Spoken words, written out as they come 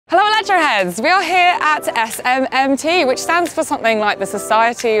Hello Electroheads! We are here at SMMT, which stands for something like the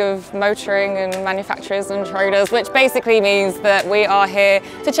Society of Motoring and Manufacturers and Traders, which basically means that we are here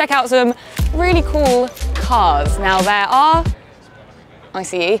to check out some really cool cars. Now there are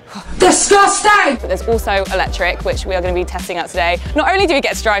ICE. Disgusting! But there's also electric, which we are going to be testing out today. Not only do we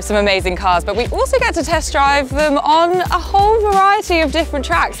get to drive some amazing cars, but we also get to test drive them on a whole variety of different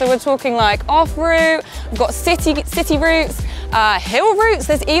tracks. So we're talking like off-route, we've got city routes, hill routes,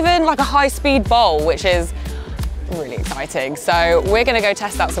 there's even like a high-speed bowl, which is really exciting. So we're gonna go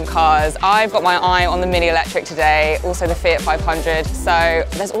test out some cars. I've got my eye on the Mini Electric today, also the Fiat 500. So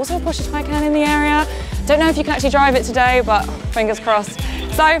there's also a Porsche Taycan in the area. Don't know if you can actually drive it today, but fingers crossed.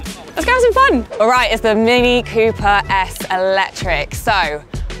 So let's go have some fun. All right, it's the Mini Cooper S Electric. So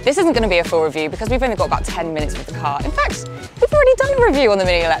this isn't gonna be a full review because we've only got about 10 minutes with the car. In fact, we've already done a review on the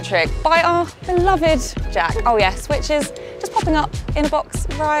Mini Electric by our beloved Jack. Oh yes, which is just popping up in a box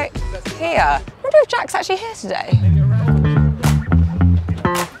right here. I wonder if Jack's actually here today.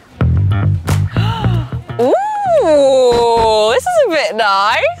 Ooh, this is a bit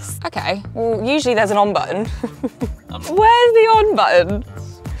nice. Okay, well, usually there's an on button. Where's the on button?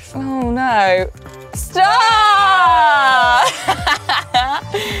 Oh no. Stop!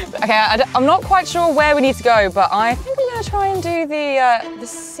 Okay, I'm not quite sure where we need to go, but I think I'm gonna try and do the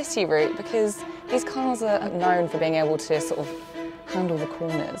city route because these cars are known for being able to sort of handle the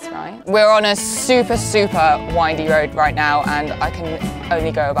corners, right? We're on a super windy road right now and I can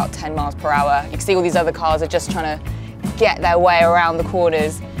only go about 10 miles per hour. You can see all these other cars are just trying to get their way around the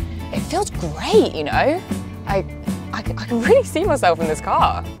corners. It feels great, you know? I can really see myself in this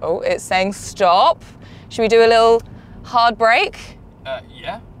car. Oh, it's saying stop. Should we do a little hard brake?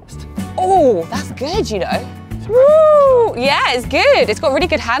 Yeah. Oh, that's good, you know? Woo! Yeah, it's good. It's got really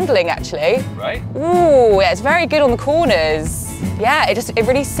good handling, actually. Right. Ooh, yeah, it's very good on the corners. Yeah, it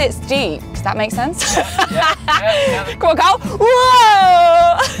really sits deep. Does that make sense? Yeah. Come on, Cole.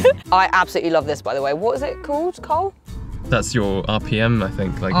 Whoa! I absolutely love this, by the way. What is it called, Cole? That's your RPM, I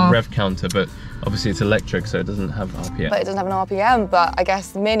think, like rev counter, but obviously it's electric, so it doesn't have RPM. But it doesn't have an RPM, but I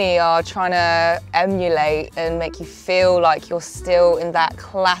guess Mini are trying to emulate and make you feel like you're still in that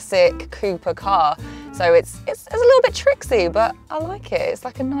classic Cooper car. So it's a little bit tricksy, but I like it. It's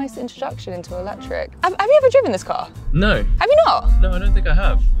like a nice introduction into electric. Have you ever driven this car? No. Have you not? No, I don't think I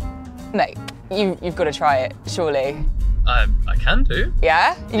have. Mate, you've got to try it, surely. I can do.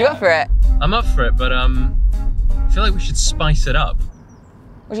 Yeah? You up for it? I'm up for it, but I feel like we should spice it up.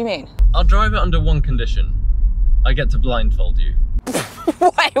 What do you mean? I'll drive it under one condition. I get to blindfold you.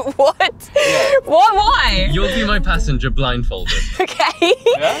 Wait, what? Yeah. What? Why? You'll be my passenger blindfolded. Okay.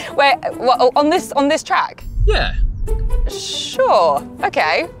 Yeah? Wait, what, on this track? Yeah. Sure.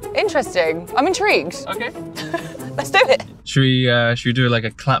 Okay. Interesting. I'm intrigued. Okay. Let's do it. Should we do like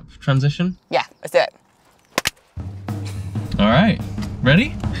a clap transition? Yeah, let's do it. All right.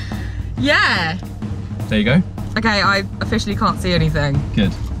 Ready? Yeah. There you go. Okay, I officially can't see anything.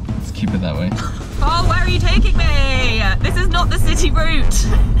 Good. Let's keep it that way. Oh, where are you taking me? This is not the city route.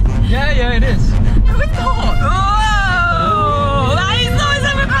 Yeah, it is. No, it's not. Oh, that is so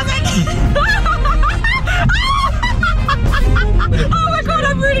sympathetic. Oh my God,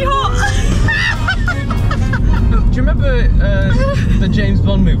 I'm really hot. Do you remember the James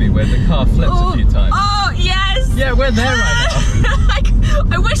Bond movie where the car flips a few times? Oh, yes. Yeah, we're there right now.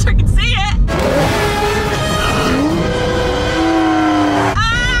 I wish I could see it.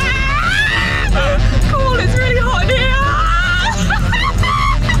 Cool, it's really hot here.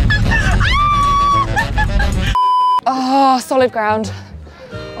 Oh, solid ground.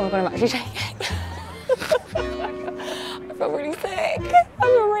 Oh my God, I'm actually shaking. I feel really sick. I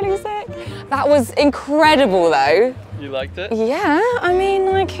feel really sick. That was incredible though. You liked it? Yeah, I mean,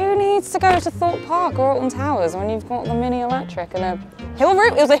 like, who needs to go to Thorpe Park or Alton Towers when you've got the Mini Electric and a hill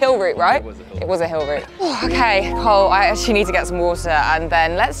route? It was a hill route, right? It was a hill route. Okay, Cole, I actually need to get some water and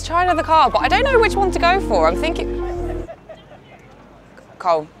then let's try another car, but I don't know which one to go for. I'm thinking...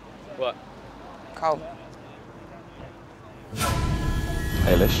 Cole. What? Cole.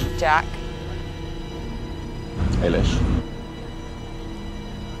 Hey, Lish. Jack. Hey, Lish.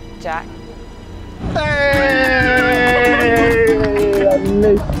 Jack. Hey! I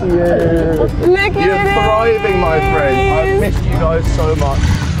missed you. Look at You're thriving, my friend. I've missed you guys so much.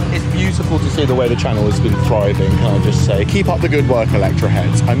 It's beautiful to see the way the channel has been thriving, can I just say. Keep up the good work,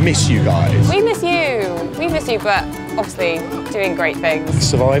 Electroheads. I miss you guys. We miss you. We miss you, but obviously doing great things.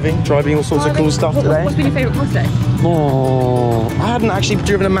 Surviving, driving all sorts of cool stuff today. What's been your favourite car today? Oh, I hadn't actually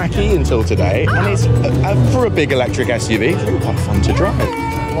driven a Mach-E until today, and it's for a big electric SUV, it's really quite fun to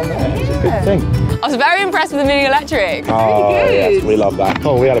drive. on there. It's a good thing. I was very impressed with the Mini Electric. Oh, Really good. yes, we love that.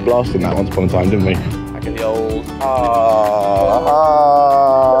 Oh, we had a blast in that once upon a time, didn't we? Back in the old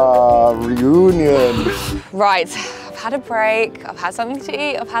reunion. Right, I've had a break, I've had something to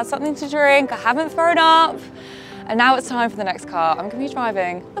eat, I've had something to drink, I haven't thrown up. And now it's time for the next car. I'm going to be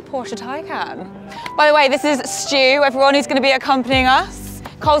driving the Porsche Taycan. By the way, this is Stu, everyone who's going to be accompanying us.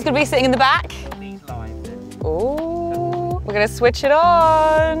 Cole's going to be sitting in the back. Ooh, we're going to switch it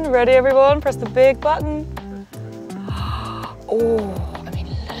on. Ready, everyone? Press the big button. Oh, I mean,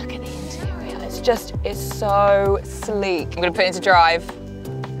 look at the interior. It's so sleek. I'm going to put it into drive.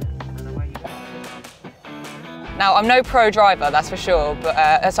 Now, I'm no pro driver, that's for sure,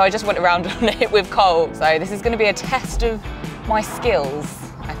 but so I just went around on it with Cole. So this is going to be a test of my skills,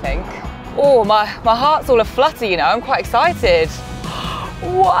 I think. Oh, my heart's all a-flutter, you know, I'm quite excited.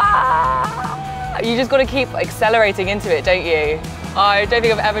 Wow! You just got to keep accelerating into it, don't you? I don't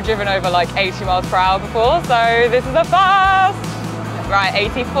think I've ever driven over like 80 miles per hour before, so this is a first. Right,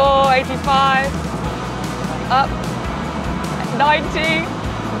 84, 85, up, 90,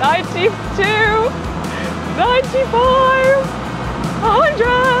 92. 95, 100.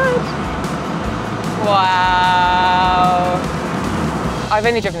 Wow. I've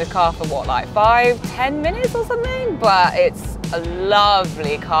only driven this car for what, like 5-10 minutes or something? But it's a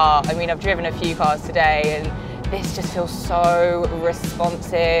lovely car. I mean, I've driven a few cars today and this just feels so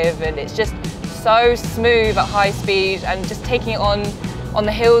responsive and it's just so smooth at high speed, and just taking it on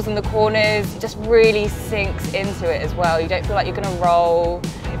the hills and the corners, it just really sinks into it as well. You don't feel like you're gonna roll.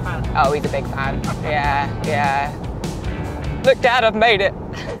 Oh, he's a big fan. Yeah. Look, Dad, I've made it.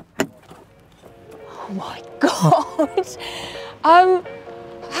 Oh my God.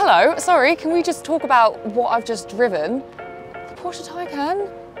 Hello, sorry, can we just talk about what I've just driven? The Porsche Taycan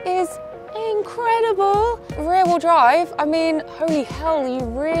is incredible. Rear wheel drive, I mean, holy hell, you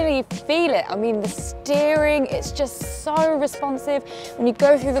really feel it. I mean, the steering, it's just so responsive. When you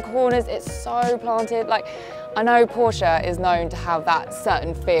go through the corners, it's so planted. Like, I know Porsche is known to have that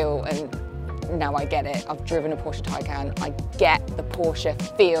certain feel, and now I get it. I've driven a Porsche Taycan. I get the Porsche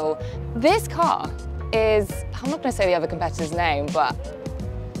feel. This car is, I'm not gonna say the other competitor's name, but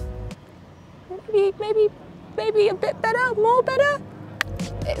maybe a bit better, more better.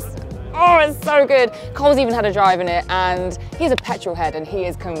 It's so good. Cole's even had a drive in it, and he's a petrol head and he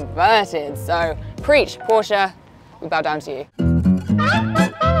is converted. So preach, Porsche, we bow down to you.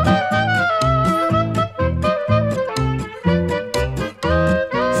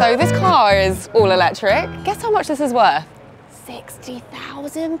 So this car is all electric. Guess how much this is worth?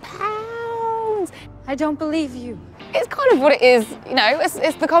 £60,000. I don't believe you. It's kind of what it is, you know,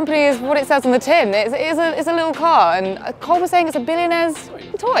 it's the company is what it says on the tin. It's a little car, and Cole was saying it's a billionaire's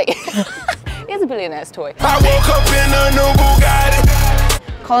toy. It is a billionaire's toy. I woke up in a new Bugatti.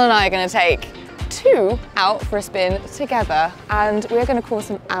 Cole and I are going to take two out for a spin together, and we're going to cause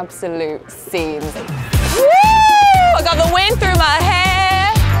some absolute scenes. Woo! I got the wind through my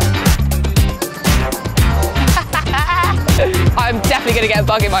hair. I'm definitely going to get a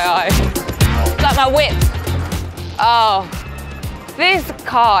bug in my eye. Like my whip. Oh, this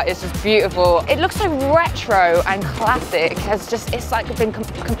car is just beautiful. It looks so retro and classic. It's like been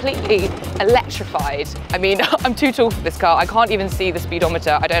completely electrified. I mean, I'm too tall for this car. I can't even see the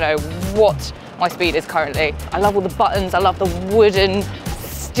speedometer. I don't know what my speed is currently. I love all the buttons. I love the wooden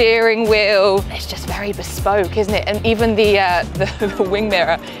steering wheel. It's just very bespoke, isn't it? And even the wing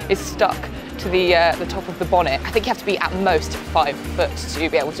mirror is stuck to the top of the bonnet. I think you have to be at most 5 foot to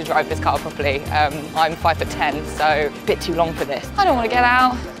be able to drive this car properly. I'm 5'10", so a bit too long for this. I don't want to get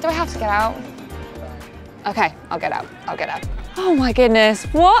out. Do I have to get out? Okay, I'll get out. Oh my goodness,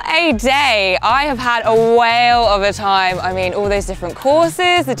 what a day. I have had a whale of a time. I mean, all those different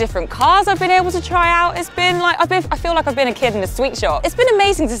courses, the different cars I've been able to try out. It's been like, I feel like I've been a kid in a sweet shop. It's been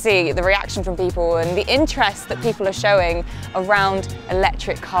amazing to see the reaction from people and the interest that people are showing around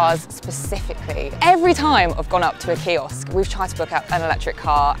electric cars specifically. Every time I've gone up to a kiosk, we've tried to book out an electric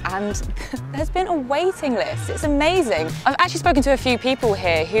car, and there's been a waiting list. It's amazing. I've actually spoken to a few people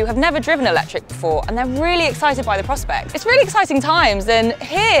here who have never driven electric before, and they're really excited by the prospect. It's really exciting times, and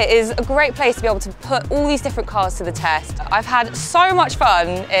here is a great place to be able to put all these different cars to the test. I've had so much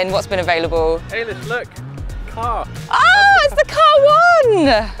fun in what's been available. Hey, let's look. Car. Oh, it's the car one!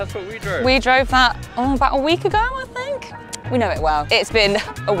 That's what we drove. We drove that about a week ago, I think. We know it well. It's been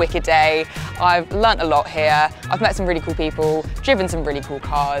a wicked day. I've learnt a lot here. I've met some really cool people, driven some really cool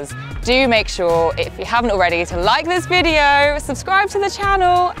cars. Do make sure, if you haven't already, to like this video, subscribe to the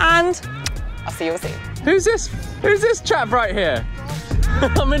channel, and I'll see you all soon. Who's this? Who's this chap right here?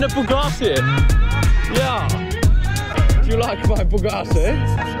 I'm in a Bugatti. Yeah. Do you like my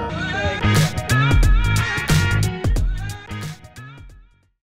Bugatti?